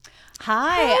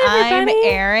Hi, I'm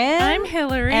Erin. I'm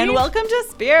Hillary. And welcome to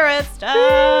Spirit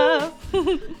Stuff.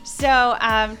 So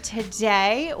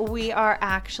today we are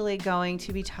actually going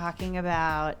to be talking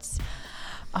about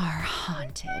our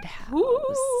haunted house.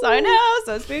 Ooh. I know,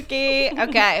 so spooky.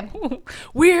 Okay.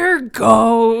 We're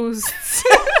ghosts.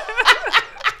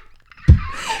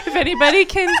 If anybody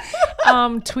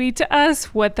can tweet to us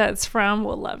what that's from,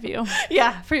 we'll love you.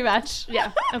 Yeah, pretty much.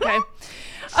 Yeah.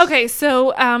 Okay,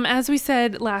 so as we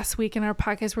said last week in our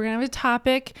podcast, we're going to have a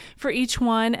topic for each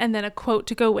one and then a quote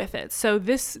to go with it. So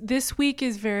this week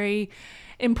is very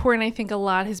important. I think a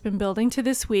lot has been building to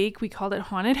this week. We called it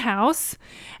Haunted House.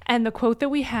 And the quote that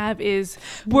we have is,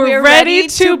 we're ready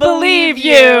to believe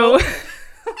you.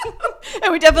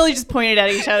 And we definitely just pointed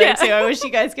at each other, too. I wish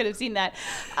you guys could have seen that.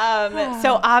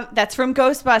 So that's from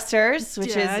Ghostbusters,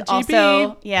 which is GB.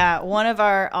 also, one of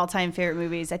our all-time favorite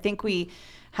movies. I think we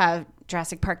have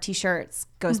Jurassic Park t-shirts,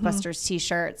 Ghostbusters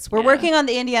t-shirts. We're working on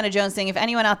the Indiana Jones thing. If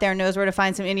anyone out there knows where to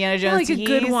find some Indiana Jones tees. Like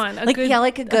a good one. A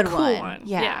good cool one.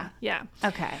 Yeah.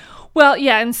 Okay. Well,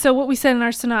 and so what we said in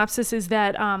our synopsis is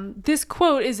that this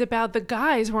quote is about the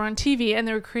guys were on TV and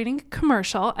they were creating a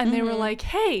commercial and they were like,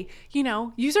 hey,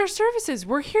 use our services.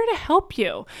 We're here to help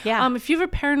you. Yeah. If you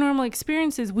have paranormal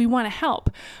experiences, we want to help.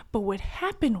 But what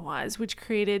happened was, which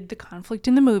created the conflict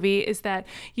in the movie, is that,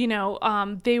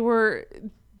 they were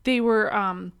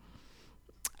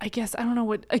I guess, I don't know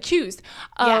what, accused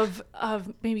of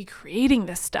maybe creating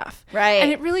this stuff. Right.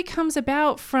 And it really comes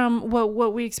about from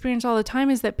what we experience all the time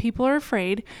is that people are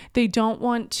afraid. They don't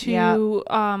want to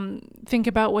think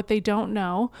about what they don't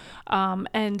know.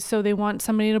 And so they want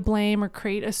somebody to blame or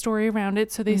create a story around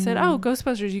it. So they said, oh,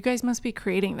 Ghostbusters, you guys must be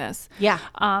creating this. Yeah.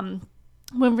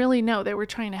 When really, no, they were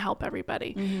trying to help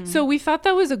everybody. So we thought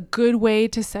that was a good way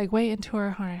to segue into our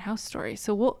haunted house story.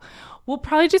 So we'll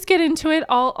probably just get into it.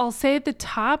 I'll say at the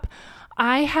top,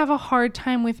 I have a hard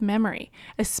time with memory,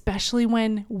 especially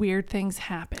when weird things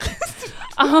happen.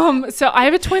 So I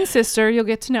have a twin sister. You'll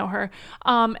get to know her.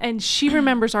 And she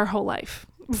remembers our whole life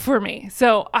for me.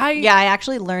 So I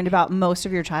actually learned about most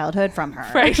of your childhood from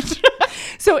her. Right.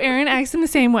 So Erin acts in the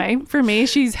same way for me.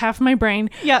 She's half my brain.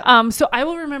 Yeah. So I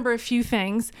will remember a few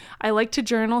things. I like to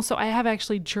journal. So I have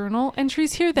actually journal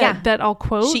entries here that I'll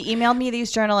quote. She emailed me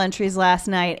these journal entries last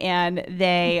night and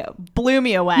they blew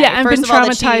me away. Yeah, I've been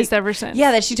traumatized ever since.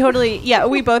 Yeah, that she totally,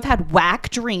 we both had whack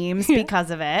dreams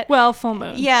because of it. Well, full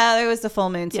moon. Yeah, there was the full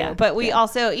moon too. Yeah, but we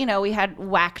also, we had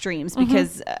whack dreams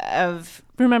because of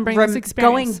remembering this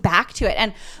experience. Going back to it.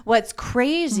 And what's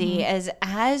crazy is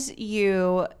as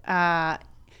you,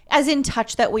 as in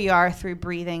touch that we are through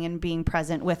breathing and being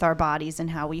present with our bodies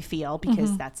and how we feel,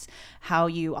 because that's how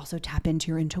you also tap into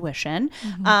your intuition.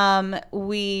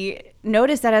 We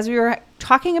noticed that as we were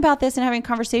talking about this and having a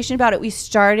conversation about it, we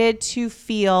started to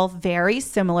feel very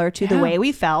similar to the way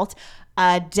we felt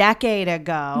a decade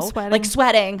ago. Sweating. Like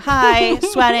sweating. Hi,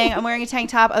 sweating. I'm wearing a tank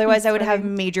top. Otherwise, I would have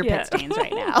major pit stains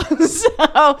right now.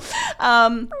 So,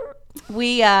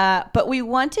 but we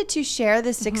wanted to share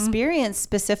this experience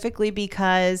specifically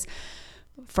because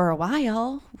for a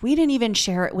while we didn't even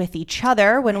share it with each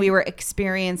other when we were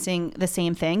experiencing the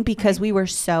same thing because we were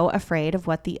so afraid of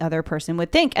what the other person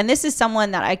would think. And this is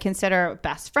someone that I consider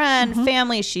best friend,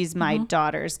 family. She's my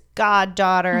daughter's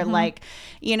goddaughter,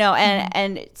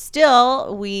 and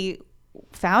still we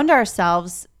found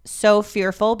ourselves so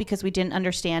fearful because we didn't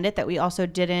understand it, that we also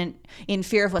didn't, in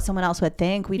fear of what someone else would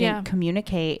think, we didn't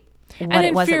communicate what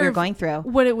it was that we were going through.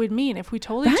 What it would mean if we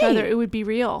told each other, it would be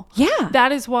real. Yeah.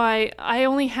 That is why I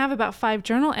only have about 5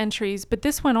 journal entries, but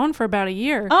this went on for about a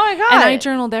year. Oh my God. And I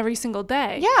journaled every single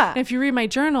day. Yeah. And if you read my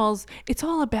journals, it's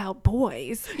all about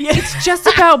boys. Yeah. It's just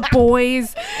about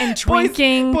boys and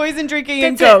drinking. Boys and drinking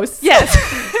and ghosts. Yes.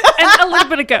 And a little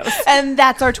bit of ghosts. And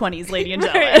that's our 20s, lady and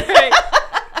gentlemen. Right.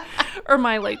 Or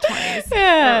my late 20s,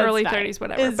 or early 30s,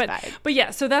 whatever. But yeah,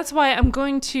 so that's why I'm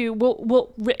going to,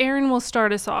 Erin will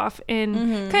start us off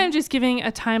in kind of just giving a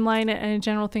timeline and a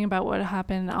general thing about what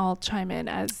happened. I'll chime in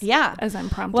as I'm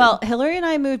prompted. Well, Hillary and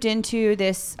I moved into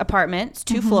this apartment, it's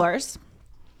 2 floors.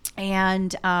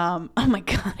 And oh my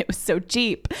God, it was so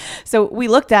cheap. So we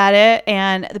looked at it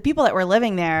and the people that were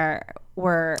living there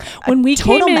were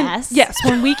total mess. Yes,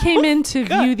 when we came in to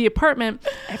view the apartment,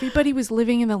 everybody was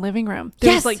living in the living room.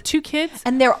 There was like 2 kids.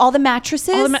 And all the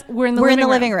mattresses were in the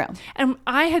living room. And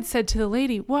I had said to the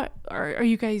lady, what, are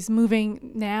you guys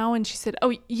moving now? And she said,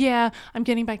 oh yeah, I'm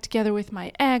getting back together with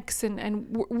my ex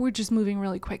and we're just moving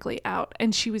really quickly out.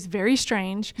 And she was very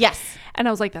strange. Yes. And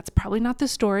I was like, that's probably not the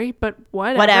story, but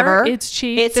whatever. It's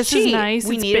cheap. This is nice.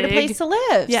 We needed a place to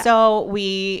live. Yeah. So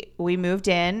we moved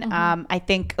in. I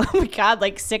think, oh my God,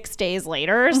 like 6 days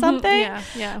later or something.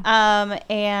 Yeah.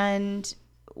 And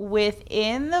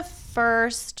within the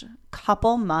first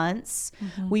couple months,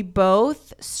 we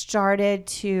both started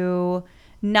to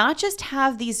not just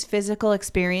have these physical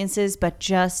experiences, but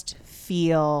just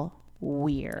feel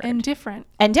weird and different.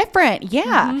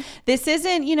 Yeah. This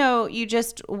isn't, you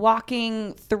just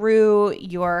walking through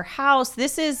your house.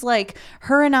 This is like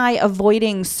her and I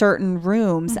avoiding certain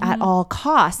rooms at all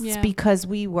costs because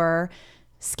we were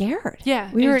scared.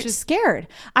 Yeah. We were just scared.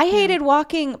 I hated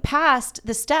walking past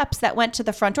the steps that went to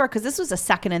the front door because this was a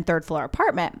 2nd and 3rd floor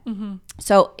apartment.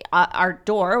 So our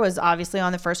door was obviously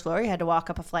on the 1st floor. You had to walk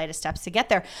up a flight of steps to get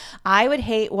there. I would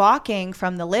hate walking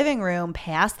from the living room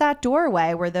past that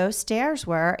doorway where those stairs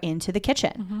were into the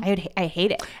kitchen. I hate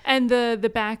it. And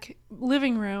the back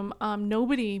living room,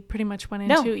 nobody pretty much went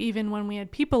into, even when we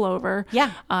had people over.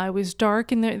 Yeah. It was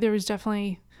dark and there was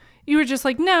definitely, you were just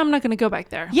like, no, I'm not going to go back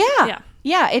there.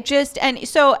 Yeah, it just, and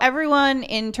so everyone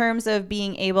in terms of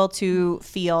being able to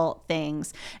feel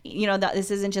things, this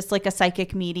isn't just like a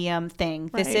psychic medium thing.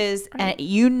 This is,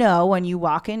 when you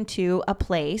walk into a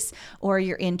place or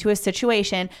you're into a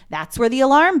situation, that's where the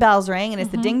alarm bells ring and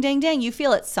it's the ding, ding, ding. You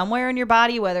feel it somewhere in your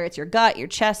body, whether it's your gut, your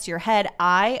chest, your head.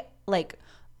 I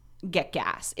get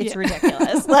gas. It's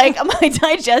ridiculous. Like my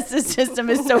digestive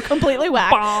system is so completely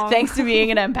whacked thanks to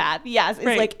being an empath. Yes.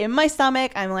 It's like in my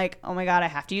stomach. I'm like, oh my God, I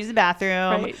have to use the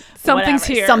bathroom. Right. Something's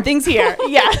here. Something's here.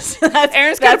 Yes.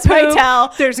 That's my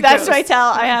tell. There's a ghost. That's my tell.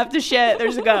 I have to shit.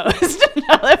 There's a ghost.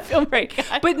 I feel great.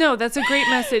 But no, that's a great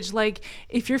message. Like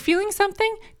if you're feeling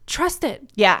something, trust it.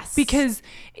 Yes. Because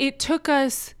it took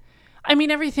us,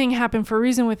 everything happened for a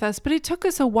reason with us, but it took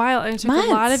us a while and it took Months.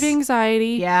 A lot of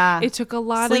anxiety. Yeah. It took a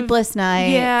lot sleepless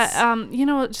nights. Yeah.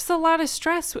 Just a lot of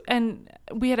stress. And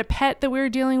we had a pet that we were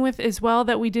dealing with as well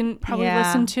that we didn't probably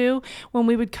listen to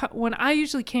when I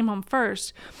usually came home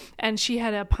first, and she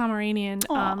had a Pomeranian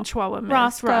Chihuahua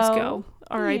mix, Roscoe,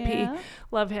 R.I.P.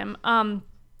 Love him.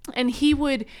 And he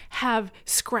would have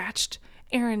scratched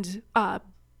Aaron's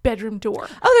bedroom door.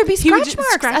 Oh, there'd be scratch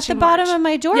marks at the bottom of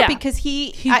my door because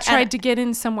he tried to get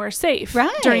in somewhere safe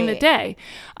right. during the day.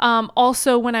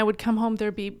 Also, when I would come home,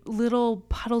 there'd be little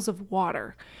puddles of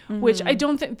water, which I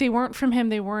don't think they weren't from him.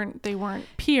 They weren't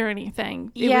pee or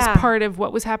anything. It was part of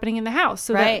what was happening in the house.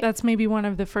 So that's maybe one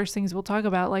of the first things we'll talk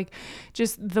about, like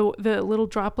just the little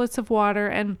droplets of water.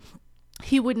 And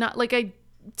he would not, like, I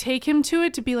take him to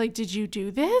it to be like, did you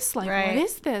do this? Like, what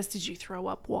is this? Did you throw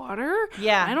up water?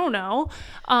 Yeah. I don't know.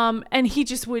 And he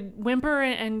just would whimper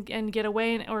and get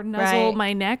away or nuzzle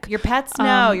my neck. Your pets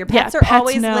know. Your pets are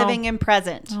always living in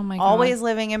present. Oh my God. Always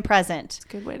living in present. That's a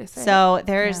good way to say it. So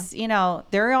there's,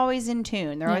 they're always in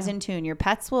tune. They're always in tune. Your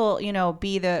pets will,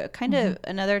 be the kind of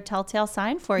another telltale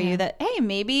sign for you that, hey,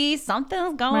 maybe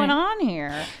something's going on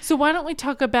here. So why don't we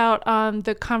talk about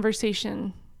the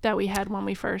conversation that we had when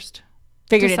we first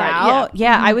figured it out.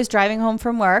 I was driving home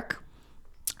from work.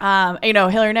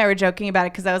 Hillary and I were joking about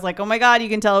it because I was like, oh my God, you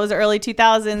can tell it was early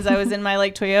 2000s. I was in my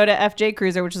Toyota FJ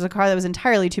Cruiser, which is a car that was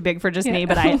entirely too big for just me,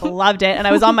 but I loved it. And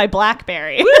I was on my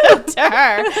BlackBerry to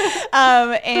her.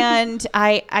 And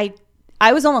I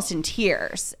was almost in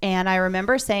tears. And I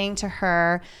remember saying to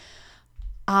her,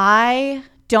 I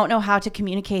don't know how to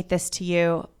communicate this to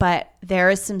you, but there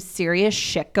is some serious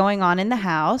shit going on in the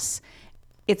house.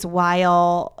 It's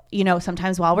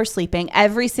sometimes while we're sleeping,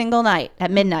 every single night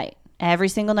at midnight, I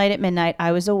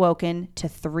was awoken to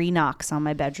 3 knocks on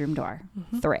my bedroom door.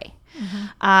 3.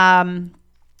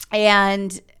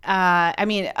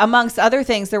 Amongst other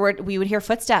things, we would hear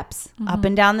footsteps up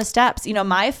and down the steps.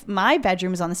 My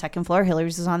bedroom is on the 2nd floor.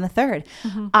 Hillary's is on the 3rd.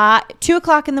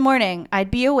 2:00 in the morning,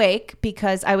 I'd be awake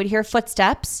because I would hear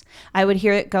footsteps. I would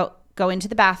hear it go into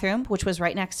the bathroom, which was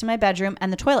right next to my bedroom,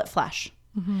 and the toilet flush.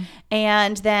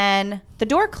 And then the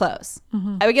door close.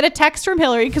 I would get a text from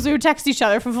Hillary because we would text each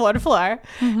other from floor to floor.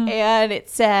 And it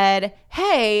said,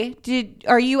 hey,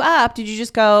 are you up? Did you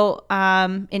just go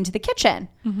into the kitchen?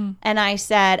 And I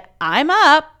said, I'm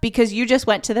up because you just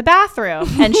went to the bathroom.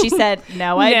 And she said,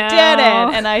 no, I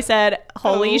didn't. And I said,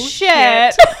 holy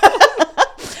shit.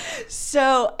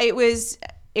 So it was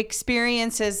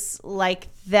experiences like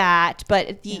that,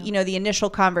 but the initial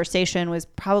conversation was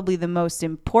probably the most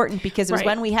important, because it was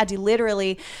when we had to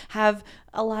literally have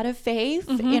a lot of faith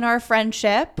in our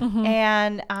friendship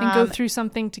and go through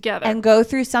something together and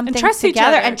trust together each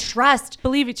other. and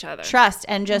believe each other, trust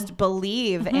and just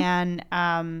believe. And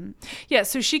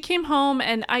so she came home,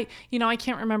 and I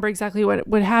can't remember exactly what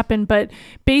would happen, but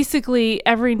basically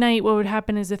every night what would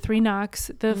happen is the 3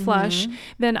 knocks, the flush,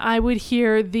 then I would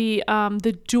hear the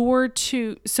door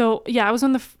to, I was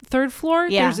on the 3rd floor.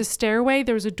 There's a stairway,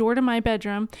 there was a door to my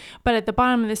bedroom, but at the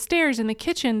bottom of the stairs in the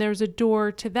kitchen there was a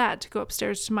door to go upstairs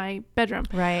to my bedroom.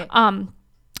 Right.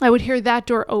 I would hear that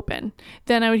door open.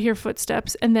 Then I would hear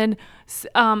footsteps, and then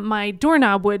my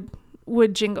doorknob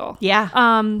would jingle. Yeah.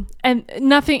 And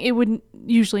nothing. It would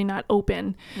usually not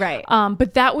open. Right.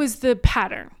 But that was the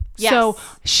pattern. Yes. So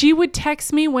she would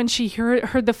text me when she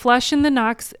heard the flush and the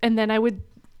knocks, and then I would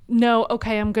know,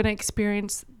 okay, I'm going to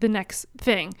experience the next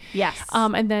thing. Yes.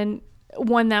 And then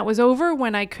when that was over,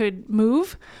 when I could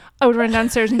move, I would run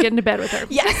downstairs and get into bed with her.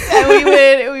 Yes, and we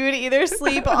would either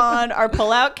sleep on our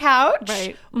pull-out couch,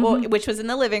 right, which was in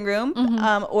the living room,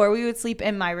 or we would sleep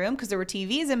in my room because there were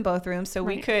TVs in both rooms, so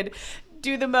we could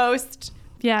do the most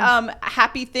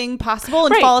happy thing possible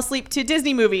and fall asleep to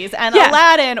Disney movies and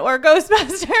Aladdin or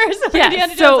Ghostbusters or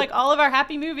Indiana Jones, like all of our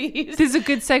happy movies. This is a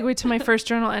good segue to my first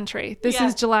journal entry. This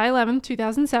is July 11th,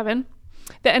 2007.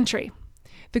 The entry: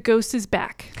 the ghost is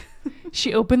back.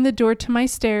 She opened the door to my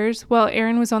stairs while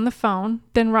Aaron was on the phone.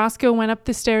 Then Roscoe went up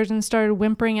the stairs and started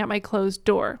whimpering at my closed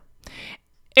door.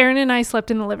 Aaron and I slept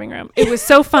in the living room. It was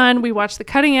so fun. We watched The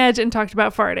Cutting Edge and talked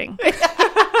about farting. So it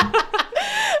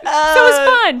was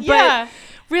fun, but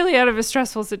really out of a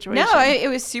stressful situation. No, it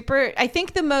was super. I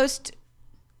think the most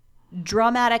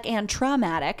dramatic and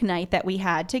traumatic night that we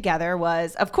had together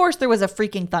was, of course, there was a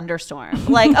freaking thunderstorm.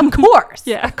 Like, of course.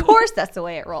 Of course, that's the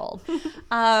way it rolled.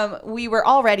 We were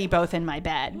already both in my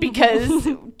bed because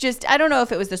I don't know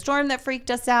if it was the storm that freaked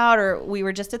us out, or we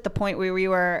were just at the point where we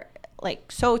were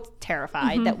like so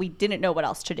terrified that we didn't know what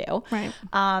else to do. Right.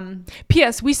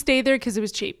 P.S. We stayed there because it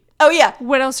was cheap. Oh, yeah.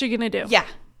 What else are you going to do? Yeah,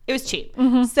 it was cheap.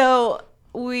 So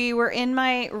we were in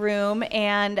my room,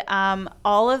 and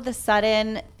all of the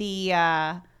sudden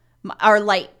our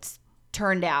lights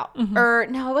turned out. Or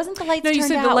no, it wasn't the lights turned out.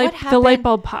 No, you said the light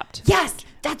bulb popped. Yes,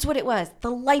 that's what it was.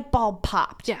 The light bulb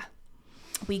popped. Yeah.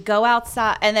 We go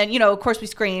outside, and then, of course, we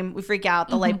scream. We freak out.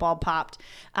 The light bulb popped.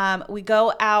 We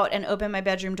go out and open my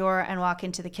bedroom door and walk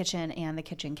into the kitchen, and the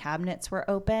kitchen cabinets were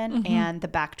open, and the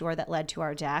back door that led to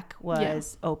our deck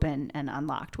was open and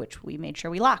unlocked, which we made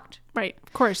sure we locked. Right,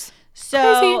 of course.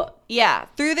 So,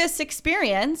 through this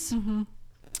experience,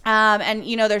 and,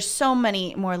 there's so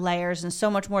many more layers and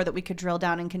so much more that we could drill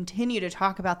down and continue to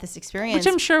talk about this experience.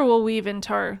 Which I'm sure we'll weave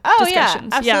into our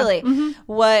discussions. Yeah, absolutely.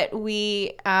 What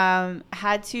we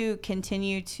had to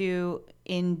continue to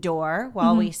endure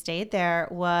while we stayed there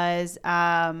was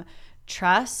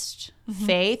trust,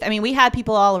 faith. I mean, we had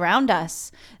people all around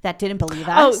us that didn't believe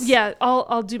us. Oh, yeah.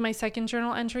 I'll do my second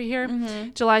journal entry here.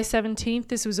 July 17th.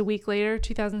 This was a week later,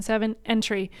 2007.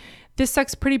 Entry: this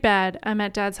sucks pretty bad. I'm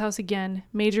at Dad's house again.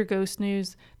 Major ghost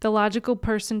news. The logical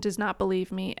person does not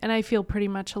believe me, and I feel pretty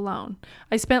much alone.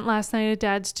 I spent last night at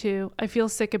Dad's too. I feel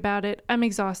sick about it. I'm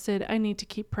exhausted. I need to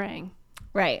keep praying.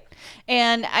 Right.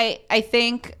 And I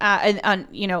think,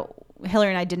 Hillary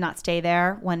and I did not stay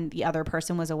there when the other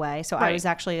person was away. So I was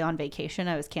actually on vacation.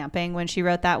 I was camping when she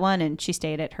wrote that one, and she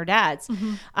stayed at her dad's.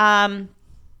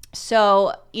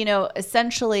 So,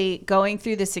 essentially going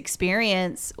through this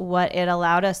experience, what it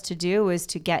allowed us to do was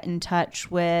to get in touch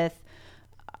with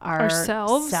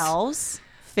ourselves,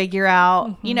 figure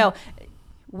out,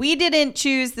 we didn't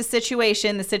choose the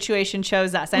situation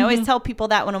chose us. I always tell people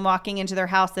that when I'm walking into their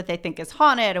house that they think is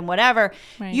haunted and whatever.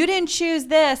 Right. You didn't choose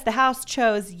this. The house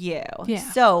chose you. Yeah.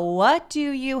 So what do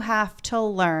you have to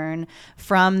learn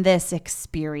from this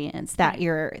experience that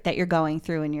you're going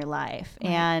through in your life?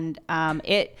 Right. And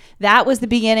that was the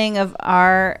beginning of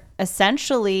our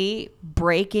essentially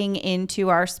breaking into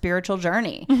our spiritual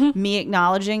journey, me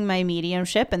acknowledging my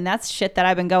mediumship. And that's shit that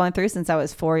I've been going through since I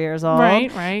was 4 years old.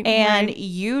 Right. And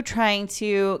you trying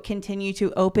to continue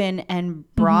to open and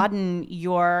broaden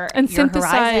your synthesize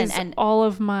horizon and all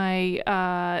of my,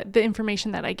 the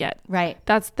information that I get. Right.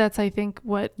 That's I think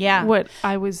what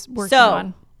I was working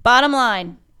on. Bottom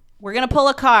line, we're going to pull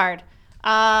a card.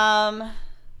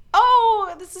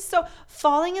 Oh, this is so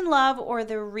falling in love or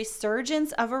the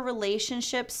resurgence of a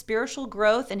relationship, spiritual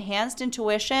growth, enhanced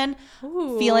intuition,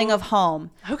 feeling of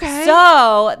home. Okay.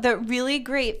 So the really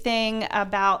great thing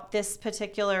about this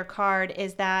particular card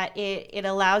is that it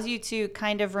allows you to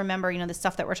kind of remember, the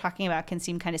stuff that we're talking about can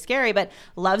seem kind of scary, but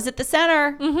love's at the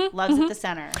center. Love's at the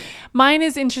center. Mine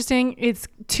is interesting. It's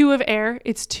 2 of air.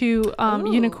 It's 2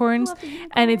 unicorns.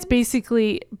 And it's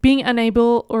basically being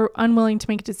unable or unwilling to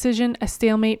make a decision, a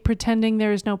stalemate, pretending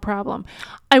there is no problem.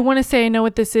 I want to say I know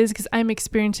what this is because I'm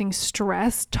experiencing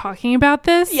stress talking about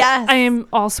this. Yes. I am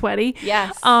all sweaty.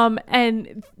 Yes.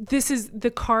 And this is the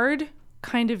card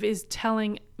kind of is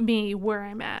telling me where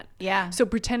I'm at. Yeah. So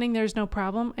pretending there's no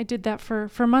problem. I did that for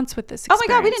months with this experience. Oh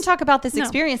my God, we didn't talk about this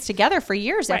experience together for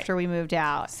years after we moved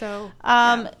out. So,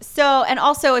 So, and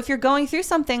also if you're going through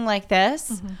something like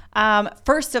this,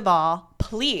 first of all,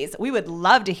 please, we would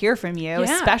love to hear from you,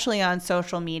 especially on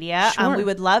social media. Sure. We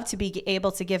would love to be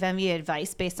able to give Envy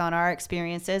advice based on our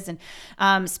experiences and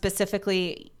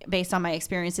specifically based on my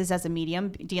experiences as a medium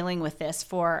dealing with this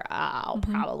for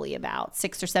probably about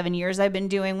 6 or 7 years. I've been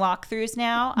doing walkthroughs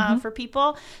now for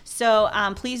people. So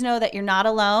please know that you're not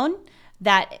alone.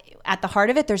 That at the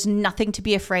heart of it, there's nothing to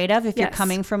be afraid of if you're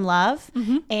coming from love,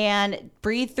 and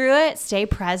breathe through it, stay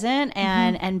present,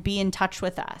 and be in touch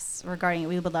with us regarding it.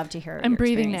 We would love to hear. I'm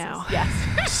breathing now.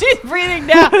 Yes, she's breathing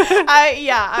now.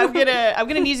 I'm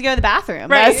gonna need to go to the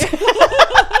bathroom. Right.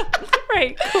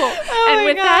 Right. Cool. And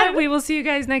with that, we will see you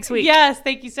guys next week. Yes.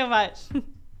 Thank you so much.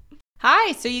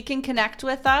 Hi, so you can connect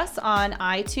with us on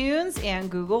iTunes and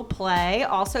Google Play,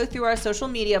 also through our social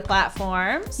media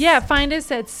platforms. Yeah, find us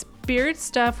at Spirit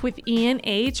Stuff with Ian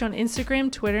H on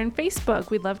Instagram, Twitter, and Facebook.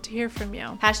 We'd love to hear from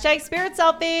you. #Spirit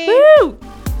Selfie. Woo!